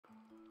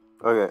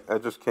Okay, I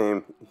just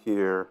came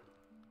here.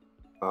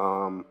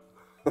 Um,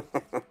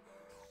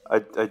 I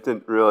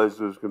didn't realize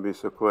it was gonna be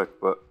so quick,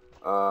 but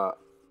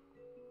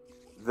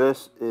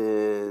this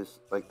is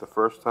like the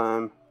first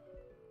time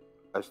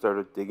I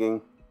started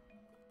digging,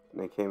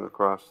 and I came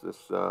across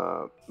this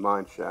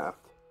mine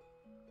shaft,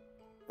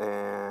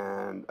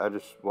 and I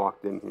just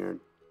walked in here, and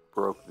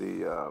broke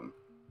the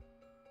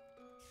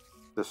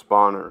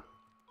spawner.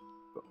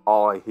 But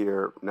all I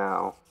hear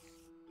now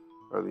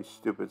are these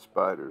stupid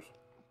spiders.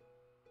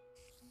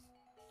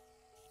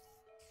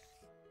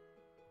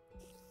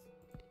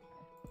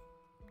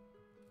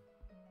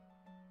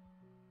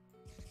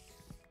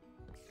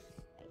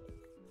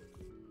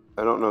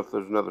 I don't know if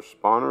there's another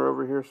spawner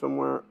over here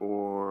somewhere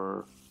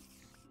or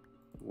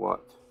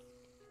what.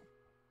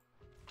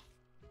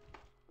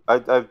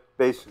 I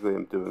basically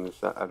am doing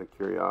this out of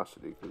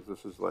curiosity because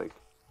this is like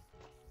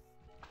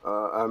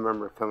I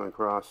remember coming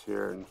across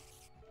here and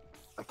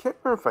I can't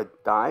remember if I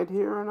died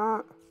here or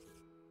not.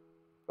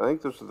 I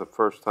think this was the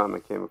first time I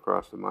came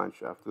across the mine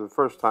shaft. The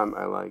first time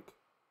I like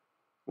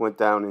went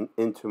down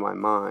into my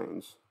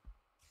mines.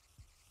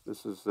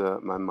 This is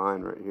my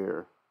mine right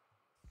here,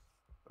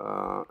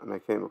 and I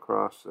came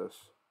across this.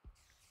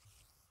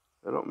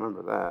 I don't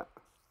remember that.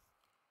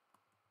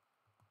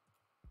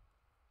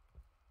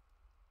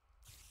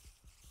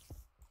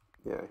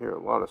 Yeah, I hear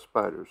a lot of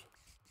spiders.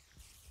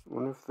 I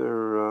wonder if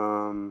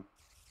they're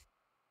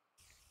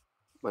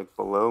like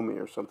below me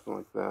or something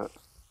like that.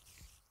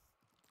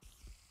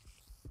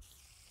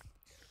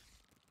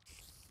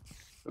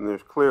 And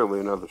there's clearly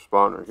another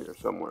spawner here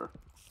somewhere.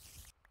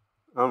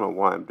 I don't know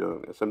why I'm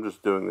doing this. I'm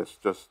just doing this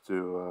just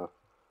to,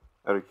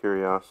 out of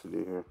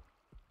curiosity here.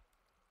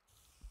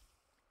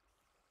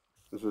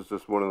 This is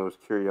just one of those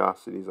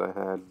curiosities I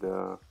had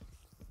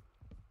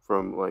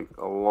from like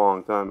a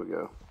long time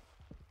ago.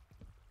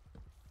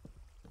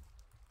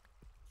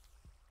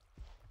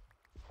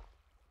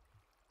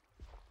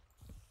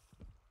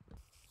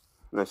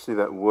 And I see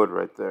that wood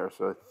right there,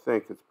 so I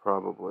think it's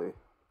probably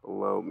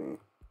below me.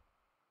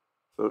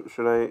 So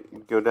should I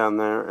go down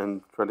there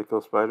and try to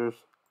kill spiders?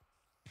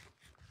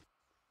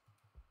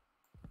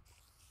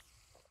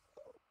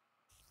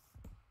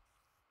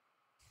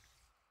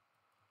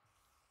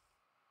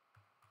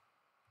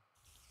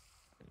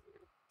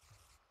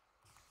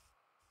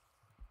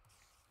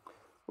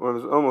 Well,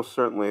 there's almost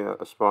certainly a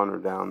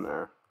spawner down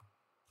there.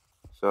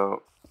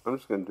 So I'm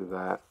just going to do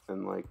that,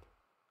 and like,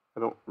 I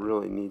don't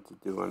really need to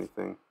do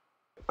anything.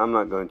 I'm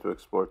not going to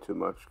explore too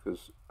much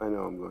because I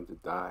know I'm going to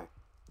die.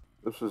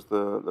 This is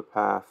the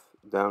path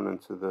down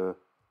into the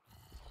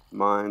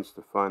mines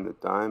to find the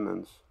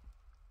diamonds,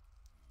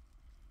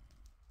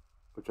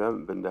 which I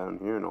haven't been down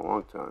here in a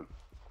long time.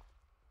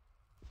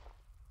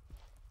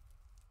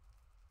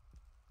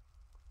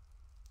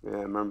 Yeah,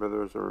 I remember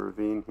there was a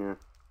ravine here.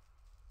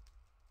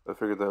 I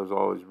figured that was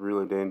always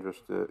really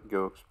dangerous to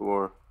go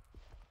explore.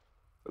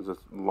 There's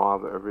just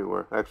lava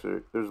everywhere.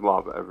 Actually, there's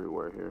lava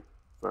everywhere here,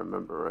 if I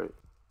remember right.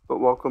 But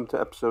welcome to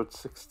episode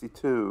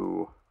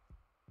 62.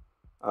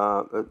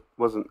 It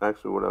wasn't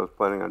actually what I was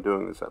planning on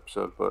doing this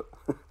episode, but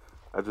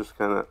I just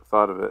kind of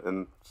thought of it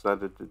and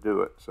decided to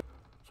do it.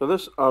 So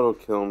this auto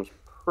kiln is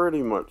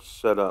pretty much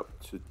set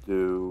up to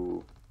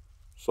do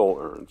soul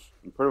urns,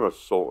 and pretty much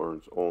soul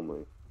urns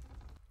only.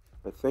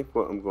 I think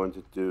what I'm going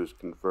to do is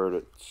convert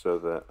it so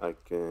that I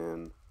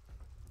can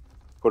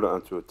put it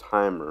onto a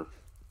timer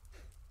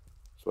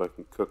so I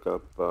can cook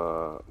up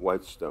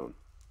whitestone.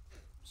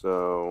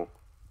 So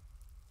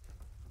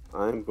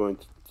I'm going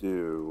to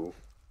do...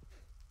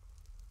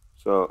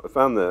 So I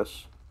found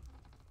this.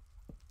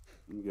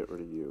 Let me get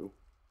rid of you.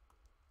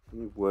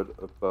 Any wood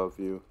above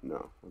you?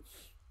 No.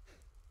 Let's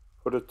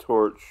put a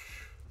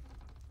torch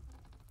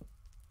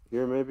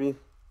here maybe?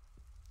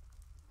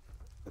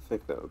 I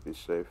think that would be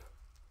safe.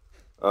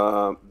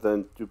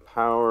 Then do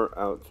power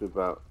out to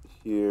about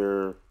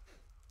here,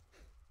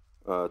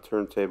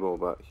 turntable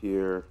about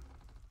here,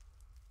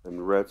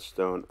 and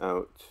redstone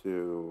out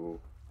to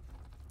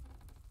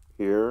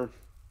here,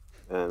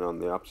 and on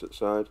the opposite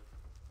side.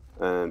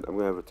 And I'm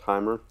going to have a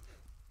timer.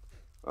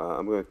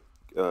 I'm going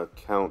to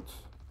count,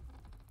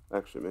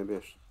 actually maybe I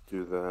should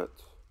do that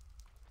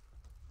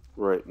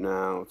right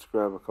now. Let's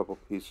grab a couple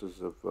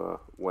pieces of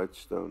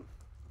whitestone,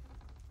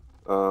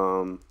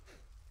 or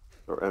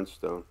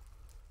endstone.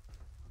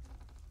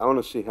 I want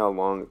to see how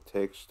long it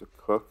takes to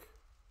cook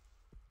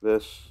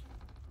this.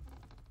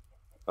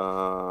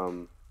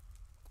 I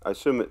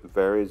assume it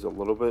varies a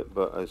little bit,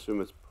 but I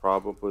assume it's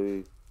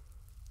probably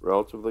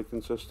relatively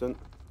consistent.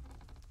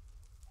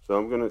 So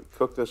I'm going to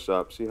cook this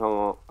up, see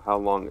how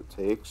long it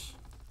takes,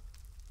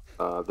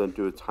 then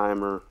do a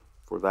timer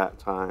for that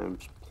time,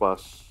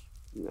 plus,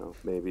 you know,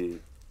 maybe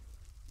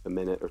a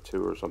minute or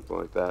two or something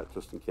like that,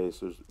 just in case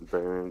there's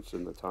variance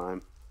in the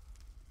time.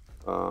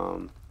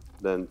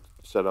 Then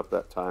set up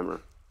that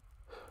timer.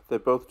 They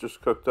both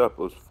just cooked up. It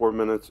was 4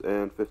 minutes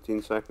and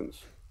 15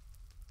 seconds.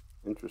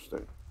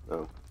 Interesting.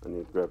 Oh, I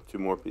need to grab 2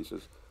 more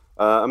pieces.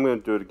 I'm going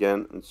to do it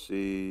again and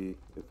see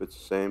if it's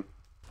the same.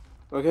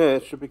 Okay,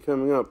 it should be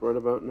coming up right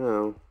about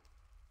now.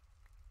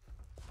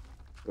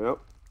 Yep,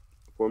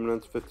 4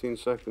 minutes 15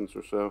 seconds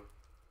or so,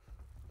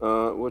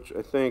 which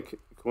I think,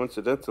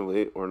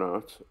 coincidentally or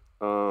not,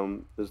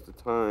 is the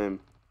time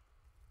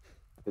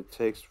it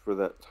takes for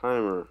that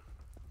timer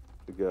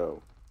to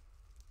go.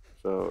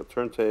 So a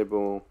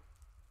turntable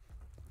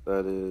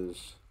that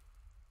is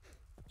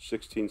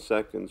 16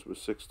 seconds with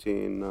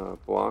 16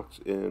 blocks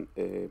in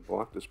a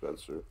block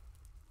dispenser.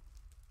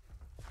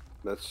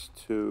 That's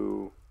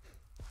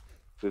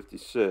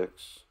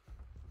 2:56,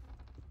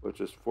 which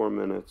is 4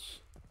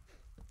 minutes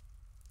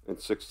and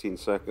 16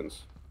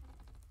 seconds.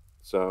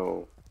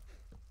 So,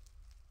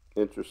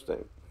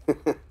 interesting.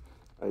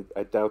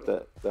 I doubt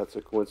that that's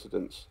a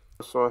coincidence.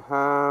 So I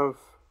have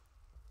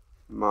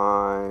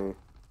my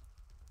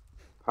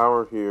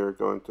power here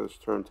going to this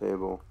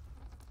turntable,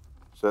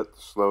 set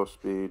the slow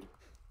speed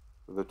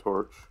with a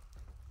torch,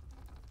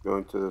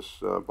 going to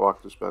this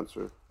block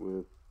dispenser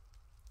with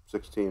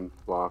 16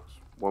 blocks,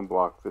 1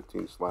 block,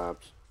 15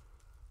 slabs.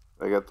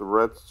 I got the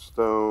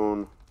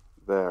redstone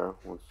there,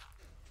 once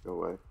go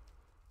away.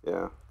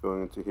 Yeah,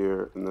 going into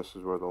here, and this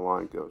is where the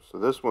line goes. So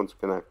this one's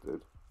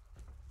connected.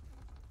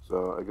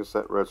 So I guess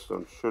that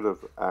redstone should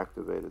have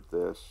activated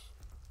this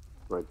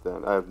right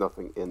then. I have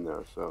nothing in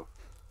there, so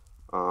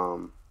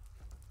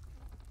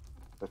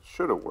that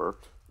should have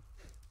worked.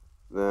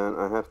 Then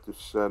I have to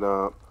set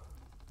up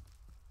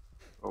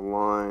a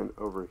line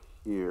over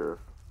here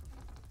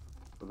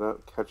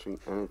without catching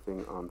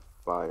anything on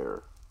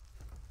fire.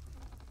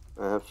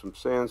 I have some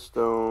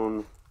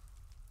sandstone,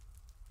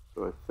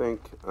 so I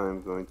think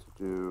I'm going to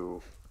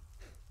do...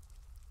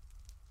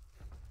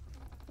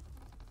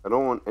 I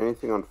don't want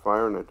anything on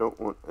fire, and I don't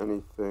want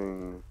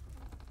anything...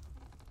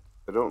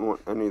 I don't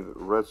want any of the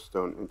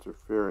redstone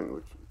interfering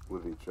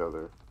with each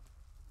other.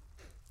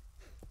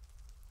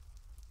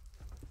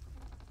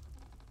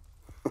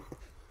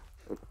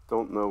 I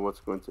don't know what's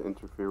going to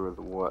interfere with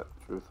what,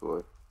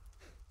 truthfully.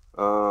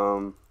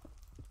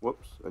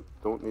 Whoops, I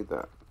don't need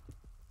that.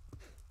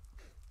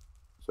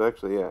 So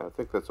actually, yeah, I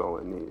think that's all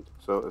I need.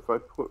 So if I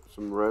put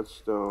some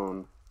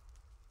redstone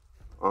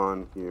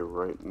on here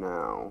right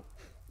now,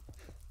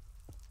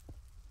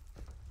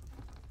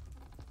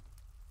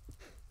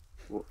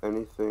 will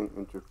anything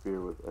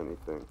interfere with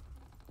anything?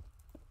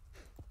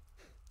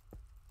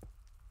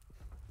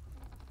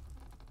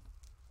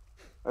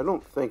 I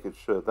don't think it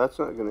should. That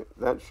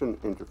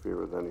shouldn't interfere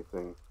with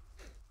anything.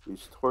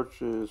 These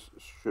torches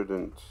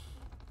shouldn't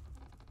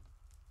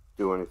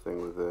do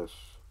anything with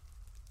this.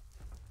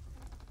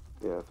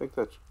 Yeah, I think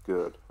that's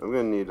good. I'm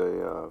gonna need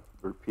a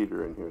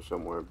repeater in here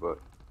somewhere, but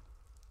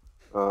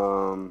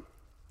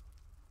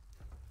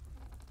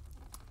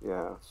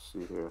yeah, let's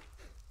see here.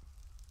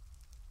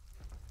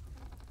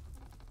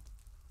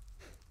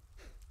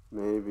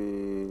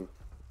 Maybe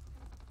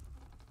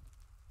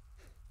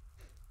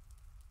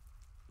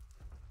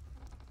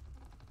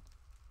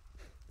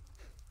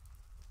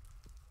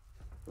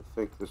I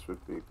think this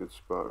would be a good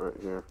spot right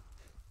here.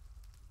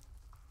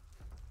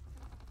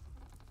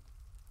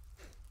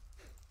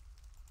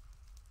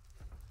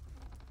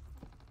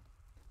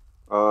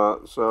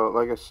 So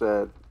like I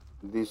said,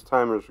 these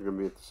timers are going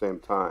to be at the same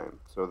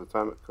time. So the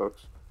time it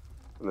cooks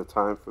and the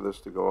time for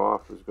this to go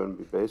off is going to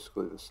be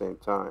basically the same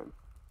time.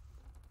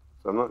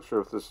 So I'm not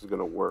sure if this is going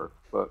to work,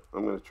 but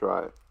I'm going to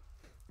try it.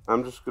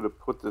 I'm just going to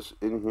put this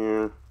in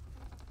here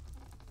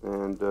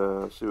and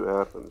see what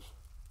happens.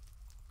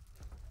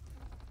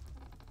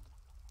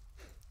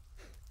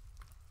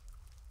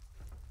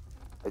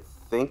 I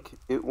think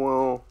it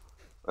will.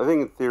 I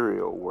think in theory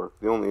it'll work.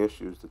 The only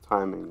issue is the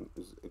timing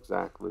is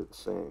exactly the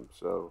same,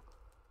 so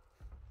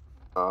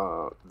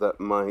that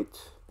might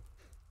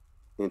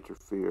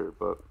interfere,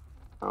 but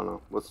I don't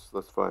know.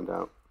 Let's find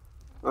out.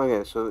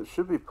 Okay, so it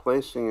should be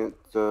placing it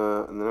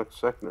in the next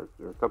second or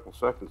a couple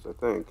seconds, I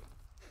think.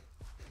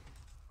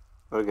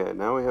 Okay,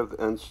 now we have the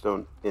end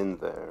stone in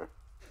there.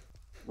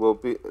 Will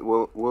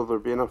there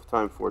be enough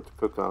time for it to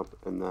cook up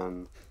and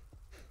then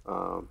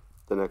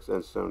the next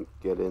end stone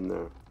get in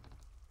there?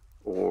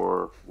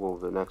 Or will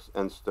the next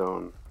end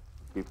stone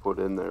be put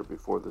in there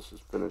before this is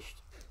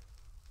finished?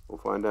 We'll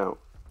find out.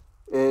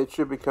 It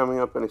should be coming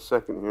up any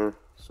second here,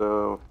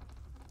 so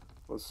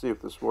let's see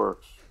if this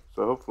works.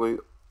 So hopefully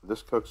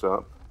this cooks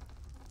up,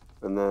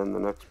 and then the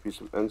next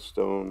piece of end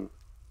stone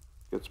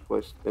gets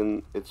placed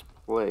in its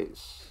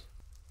place.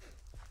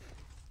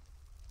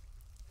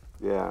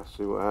 Yeah,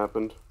 see what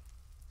happened?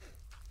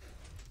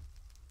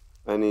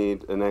 I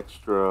need an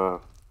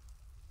extra,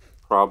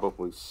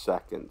 probably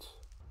second.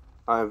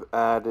 I've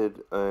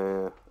added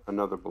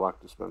another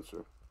block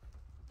dispenser.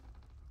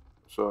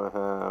 So I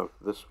have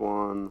this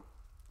one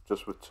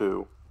just with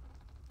 2.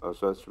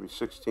 So that should be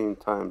 16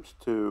 times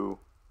 2.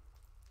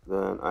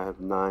 Then I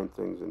have 9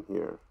 things in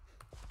here.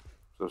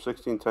 So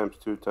 16 times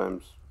 2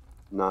 times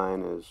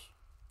 9 is,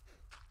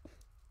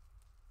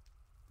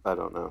 I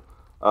don't know.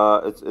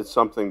 It's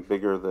something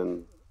bigger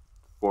than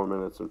 4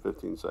 minutes and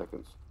 15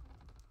 seconds.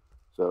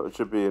 So it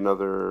should be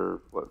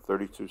another,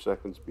 32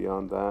 seconds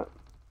beyond that.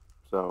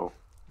 So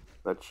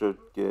that should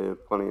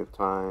give plenty of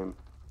time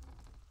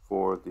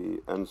for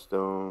the end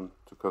stone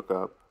to cook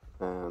up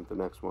and the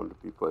next one to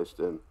be placed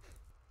in.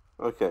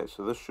 Okay,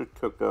 so this should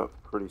cook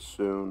up pretty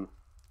soon.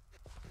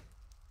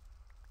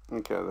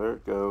 Okay, there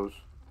it goes.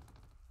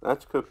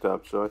 That's cooked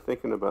up, so I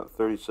think in about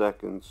 30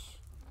 seconds,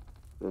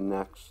 the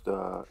next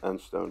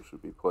end stone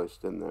should be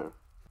placed in there.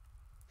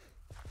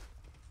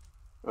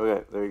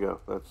 Okay, there you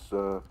go.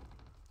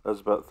 That's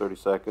about 30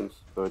 seconds,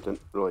 so I didn't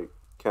really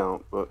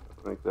count, but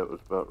I think that was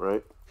about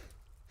right.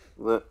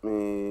 Let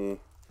me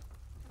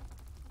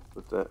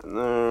put that in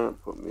there.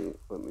 Let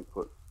me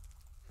put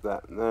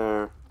that in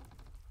there.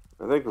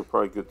 I think we're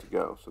probably good to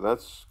go. So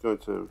that's going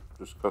to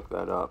just cook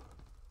that up.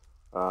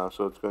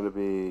 So it's going to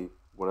be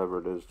whatever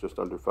it is, just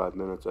under 5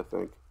 minutes, I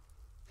think.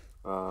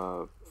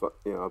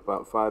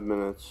 About 5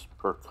 minutes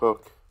per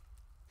cook.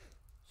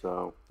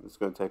 So it's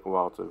going to take a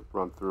while to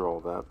run through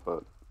all that,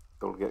 but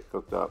it'll get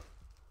cooked up.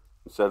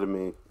 Instead of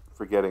me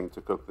forgetting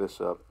to cook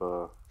this up,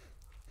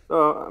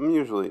 I'm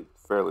usually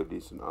fairly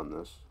decent on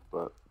this,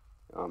 but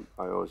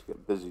I always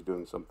get busy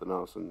doing something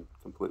else and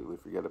completely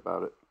forget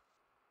about it.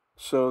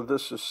 So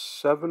this is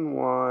 7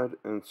 wide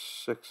and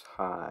 6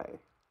 high.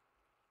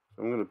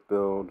 So I'm going to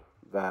build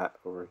that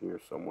over here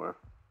somewhere,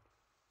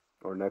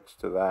 or next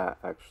to that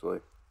actually.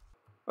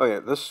 Oh yeah,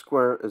 this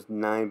square is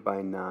 9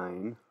 by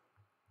 9.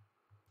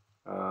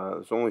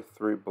 There's only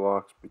 3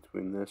 blocks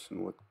between this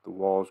and what the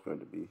wall is going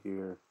to be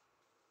here.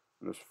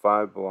 And there's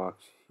 5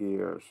 blocks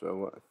here, so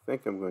what I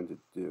think I'm going to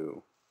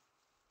do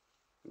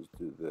is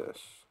do this.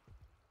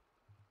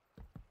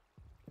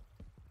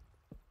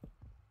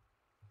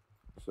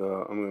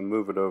 So I'm going to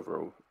move it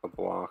over a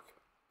block.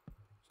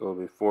 So there'll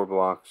be 4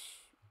 blocks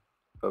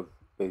of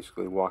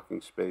basically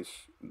walking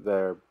space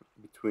there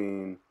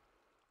between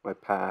my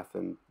path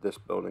and this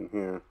building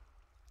here.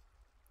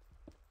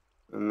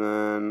 And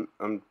then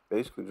I'm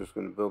basically just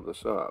going to build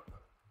this up.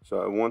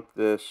 So I want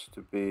this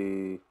to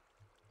be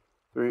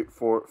 3,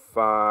 4,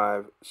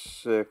 5,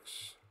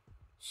 6,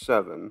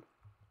 7.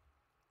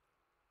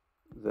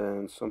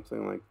 Then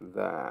something like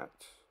that.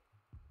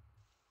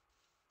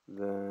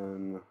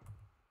 Then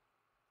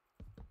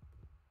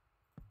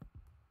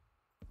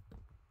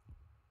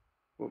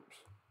whoops.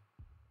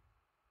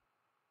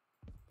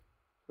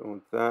 So I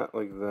want that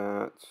like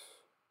that.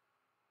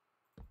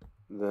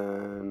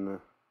 Then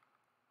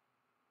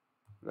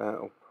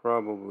that'll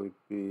probably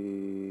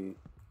be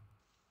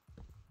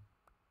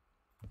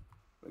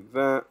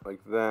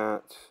like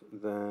that,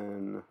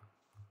 then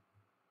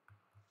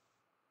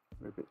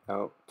maybe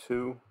out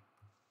 2.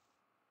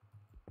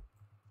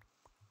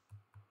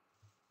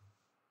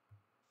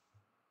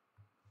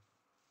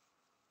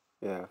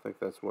 Yeah, I think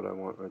that's what I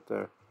want right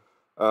there.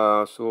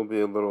 So it'll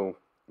be a little,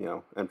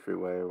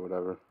 entryway or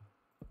whatever.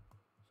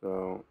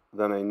 So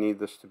then I need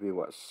this to be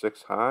what,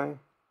 6 high?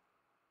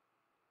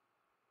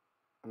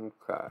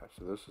 Okay,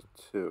 so this is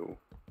 2.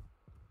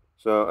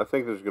 So I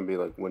think there's going to be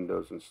like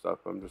windows and stuff.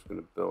 I'm just going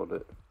to build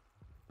it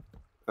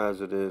as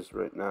it is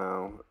right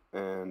now.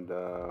 And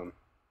I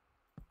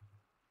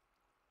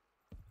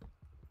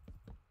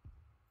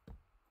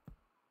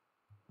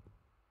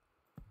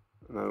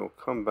will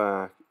come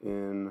back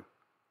in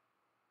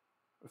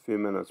a few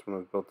minutes when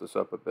I've built this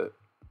up a bit.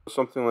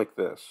 Something like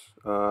this.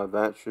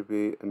 That should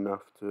be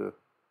enough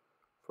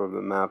for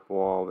the map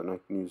wall. Then I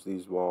can use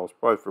these walls,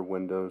 probably for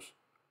windows.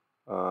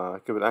 I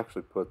could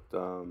actually put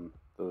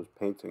those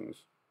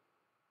paintings,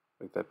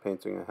 like that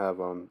painting I have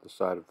on the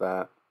side of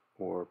that,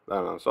 or I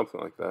don't know, something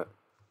like that.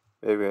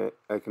 Maybe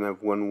I can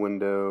have one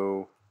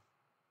window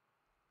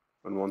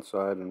on one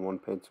side and one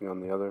painting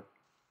on the other.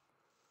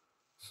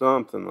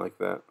 Something like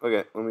that.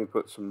 Okay, let me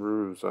put some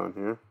roofs on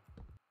here.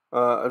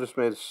 I just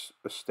made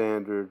a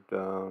standard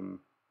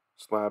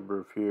slab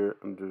roof here.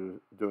 I'm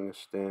doing a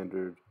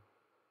standard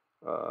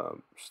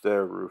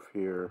stair roof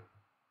here,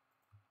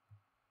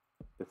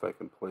 if I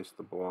can place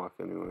the block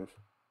anyways.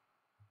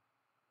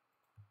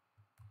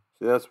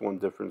 See, that's one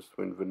difference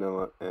between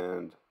vanilla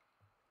and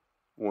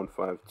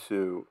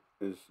 152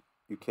 is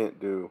you can't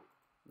do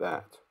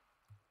that.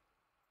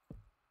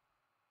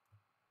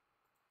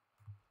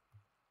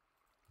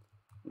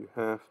 You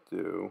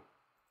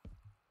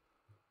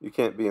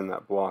can't be in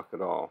that block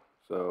at all.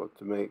 So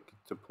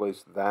to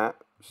place that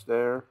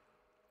stair,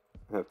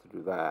 I have to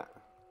do that.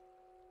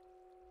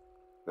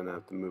 Then I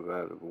have to move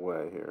out of the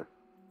way here.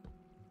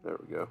 There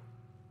we go.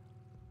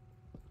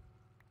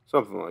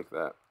 Something like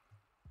that.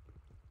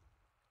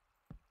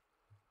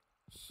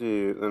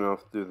 See, then I'll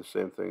have to do the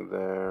same thing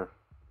there.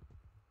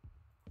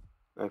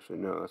 Actually,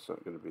 no, that's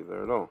not going to be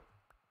there at all.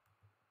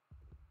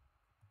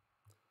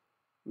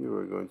 You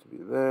are going to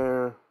be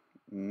there.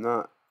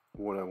 Not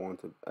what I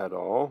wanted at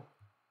all.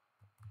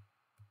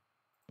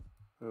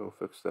 I will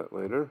fix that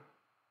later.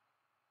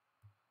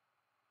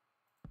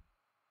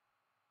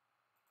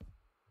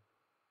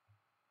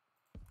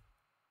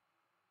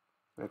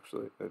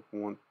 Actually, I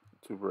want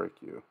to break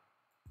you.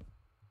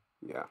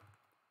 Yeah.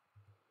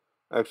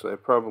 Actually, I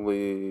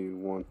probably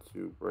want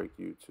to break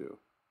you too.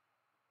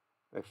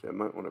 Actually, I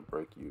might want to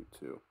break you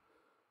too.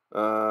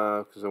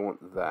 Because I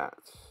want that.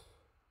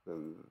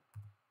 Then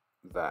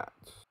that.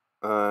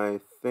 I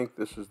think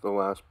this is the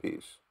last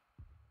piece.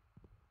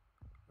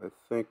 I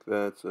think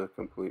that's a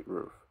complete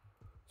roof.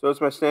 So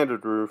it's my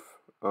standard roof.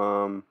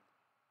 No,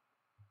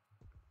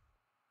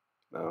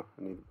 I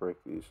need to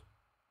break these.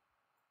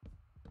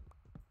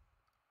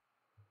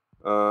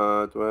 Do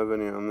I have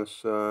any on this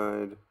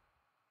side?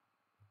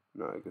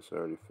 No, I guess I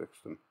already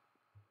fixed them.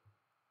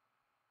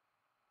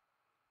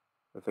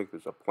 I think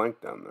there's a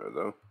plank down there,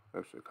 though.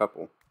 Actually, a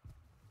couple.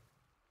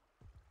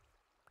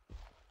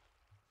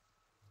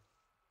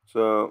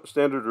 So,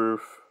 standard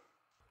roof.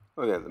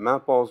 Okay, the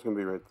map ball is going to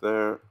be right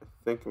there. I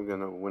think I'm going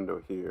to have a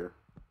window here.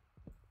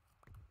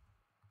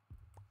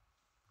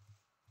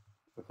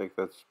 I think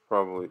that's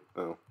probably...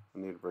 Oh, I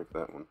need to break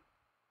that one.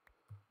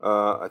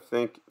 I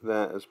think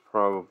that is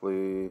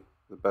probably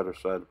the better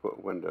side to put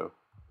a window,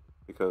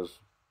 because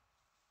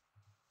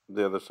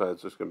the other side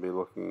is just going to be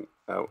looking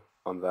out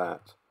on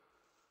that.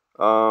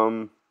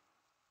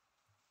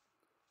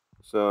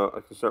 So I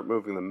can start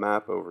moving the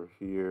map over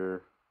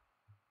here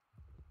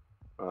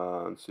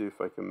and see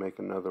if I can make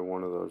another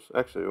one of those.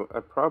 Actually, I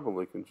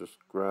probably can just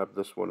grab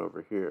this one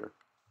over here.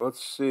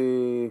 Let's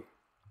see.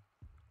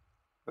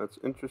 That's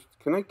interesting.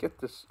 Can I get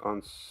this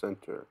on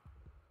center?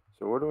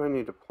 So where do I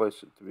need to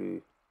place it to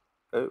be?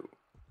 Oh,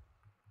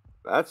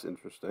 that's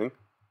interesting.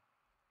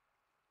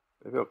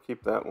 Maybe I'll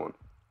keep that one.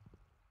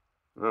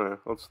 Alright,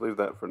 let's leave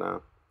that for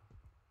now.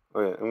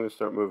 Okay, I'm going to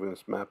start moving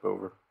this map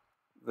over.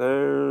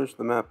 There's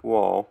the map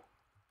wall.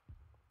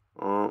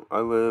 I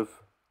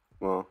live,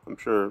 well, I'm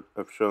sure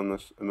I've shown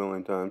this a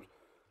million times.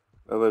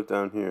 I live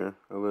down here.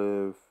 I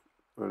live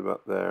right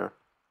about there.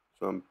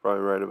 So I'm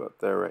probably right about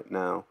there right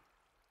now.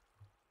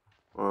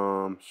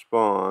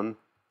 Spawn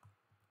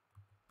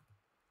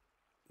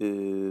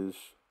is...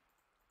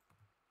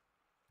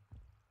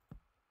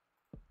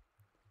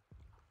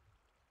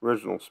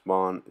 Original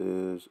spawn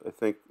is, I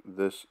think,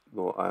 this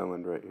little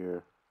island right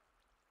here.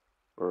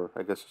 Or,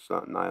 I guess it's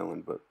not an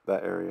island, but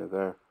that area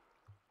there.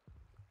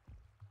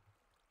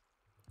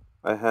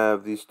 I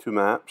have these two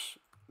maps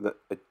that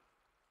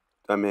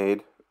I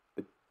made.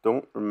 I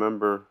don't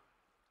remember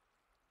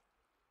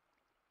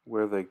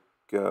where they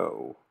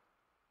go.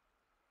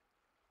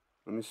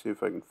 Let me see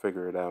if I can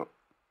figure it out.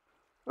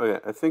 Okay,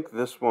 I think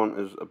this one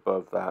is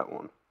above that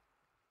one.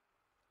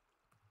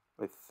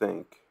 I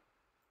think.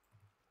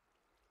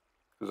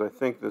 Because I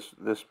think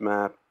this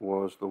map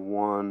was the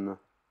one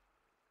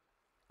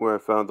where I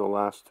found the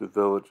last two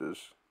villages.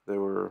 They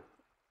were...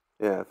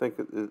 Yeah, I think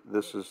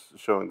this is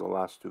showing the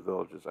last two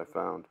villages I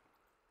found.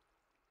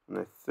 And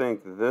I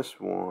think this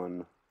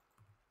one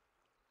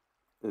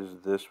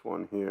is this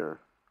one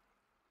here.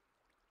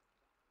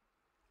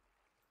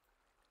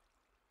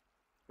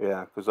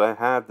 Yeah, because I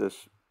had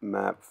this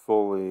map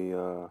fully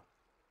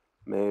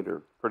made,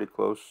 or pretty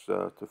close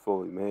to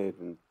fully made,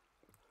 and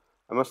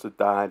I must have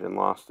died and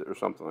lost it or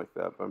something like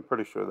that, but I'm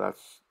pretty sure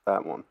that's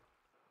that one.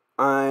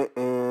 I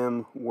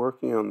am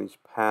working on these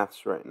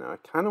paths right now. I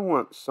kind of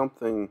want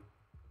something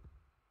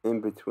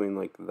in between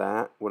like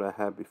that, what I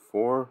had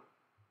before,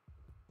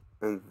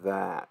 and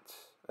that.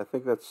 I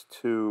think that's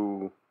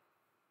too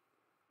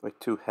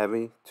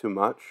heavy, too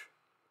much.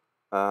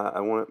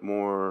 I want it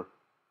more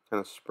kind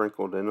of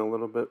sprinkled in a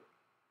little bit,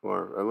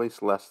 or at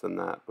least less than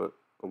that, but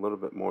a little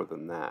bit more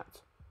than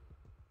that.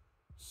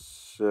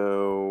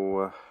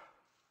 So,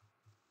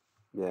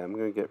 yeah, I'm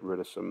going to get rid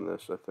of some of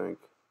this, I think.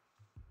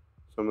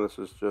 Some of this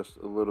is just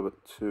a little bit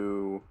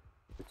too...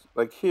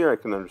 Like here I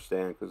can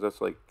understand, because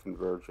that's like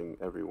converging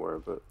everywhere,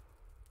 but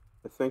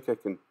I think I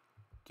can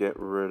get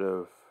rid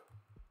of...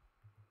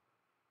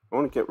 I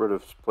want to get rid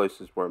of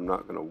places where I'm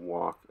not going to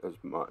walk as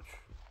much.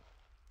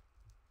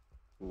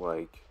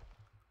 Like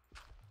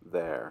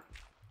there.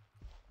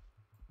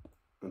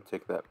 And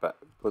take that back,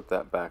 put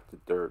that back to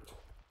dirt.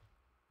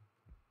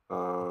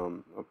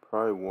 I'll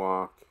probably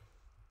walk...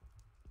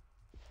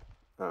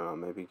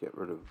 maybe get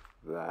rid of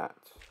that.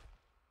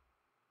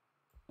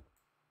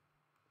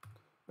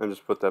 And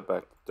just put that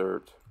back to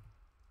dirt.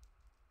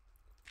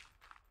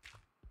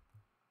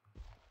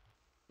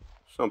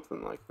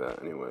 Something like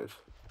that, anyways.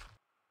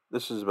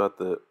 This is about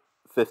the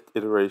 5th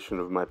iteration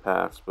of my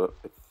paths, but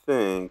I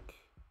think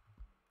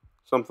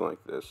something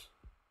like this.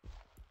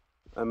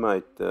 I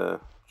might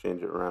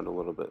change it around a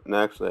little bit. And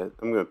actually,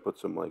 I'm going to put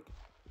some like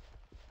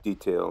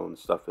detail and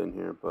stuff in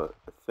here, but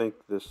I think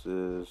this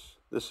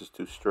is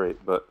too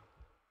straight. But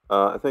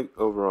I think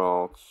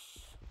overall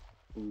it's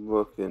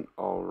looking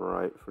all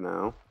right for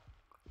now.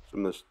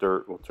 Some of this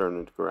dirt will turn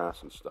into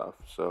grass and stuff,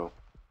 so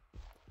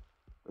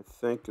I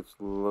think it's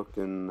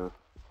looking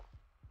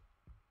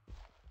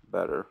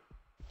better.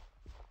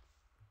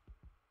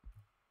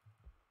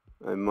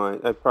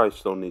 I probably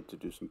still need to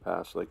do some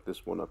paths like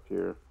this one up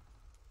here.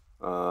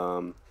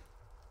 I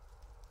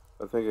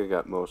think I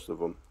got most of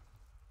them.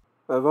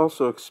 I've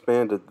also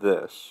expanded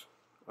this.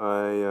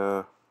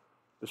 I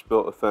just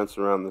built a fence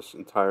around this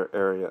entire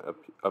area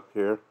up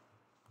here.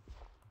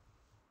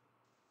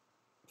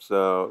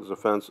 So there's a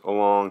fence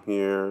along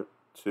here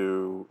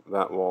to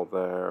that wall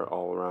there,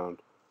 all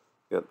around.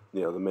 Got,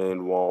 you know, the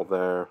main wall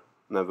there,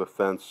 and I have a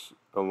fence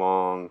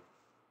along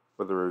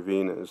where the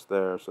ravine is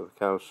there, so the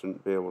cows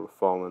shouldn't be able to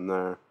fall in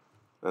there,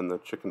 and the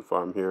chicken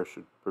farm here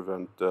should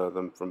prevent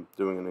them from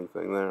doing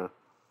anything there.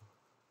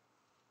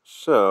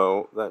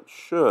 So that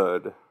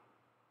should,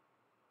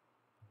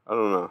 I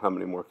don't know how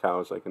many more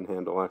cows I can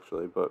handle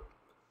actually, but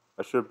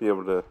I should be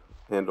able to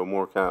handle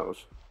more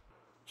cows.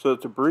 So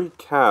to breed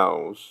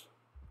cows,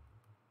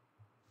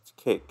 it's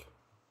cake.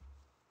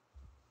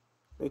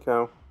 Hey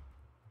cow.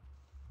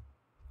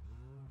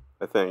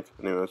 I think.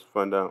 Anyways,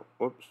 find out.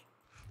 Whoops.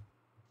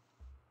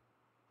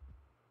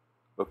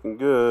 Looking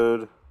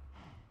good.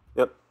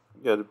 Yep,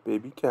 got a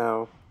baby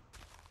cow.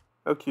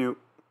 How cute.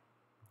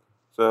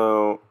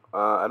 So,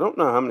 I don't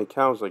know how many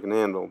cows I can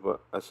handle,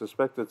 but I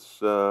suspect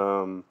it's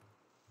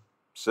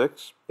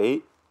 6,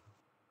 8.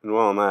 And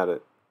while I'm at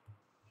it,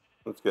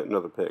 let's get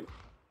another pig.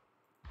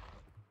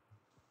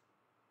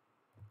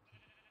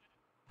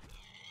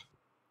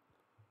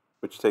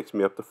 Which takes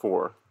me up to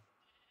 4,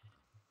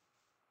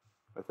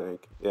 I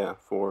think. Yeah,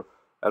 4.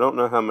 I don't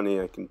know how many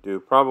I can do.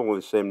 Probably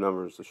the same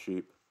number as the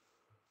sheep.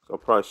 So I'll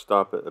probably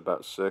stop at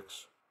about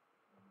 6.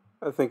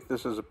 I think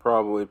this is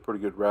probably a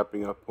pretty good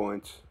wrapping up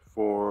point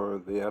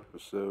for the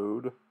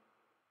episode,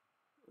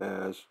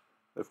 as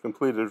I've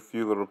completed a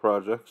few little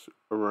projects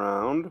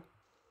around.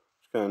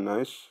 It's kind of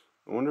nice.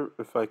 I wonder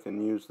if I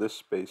can use this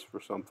space for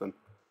something.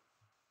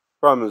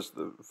 Problem is,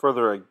 the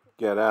further I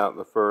get out,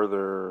 the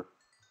further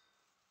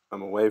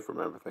I'm away from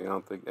everything. I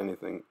don't think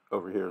anything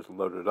over here is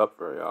loaded up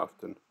very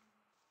often.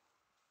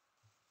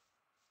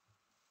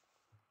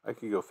 I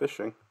could go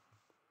fishing.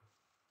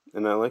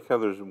 And I like how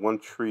there's one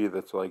tree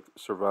that's like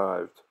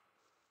survived.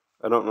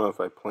 I don't know if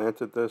I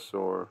planted this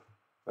or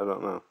I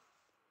don't know.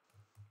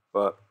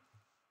 But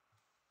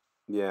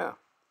yeah.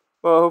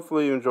 Well,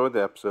 hopefully you enjoyed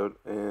the episode,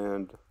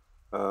 and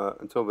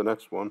until the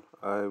next one,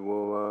 I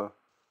will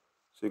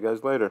see you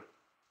guys later.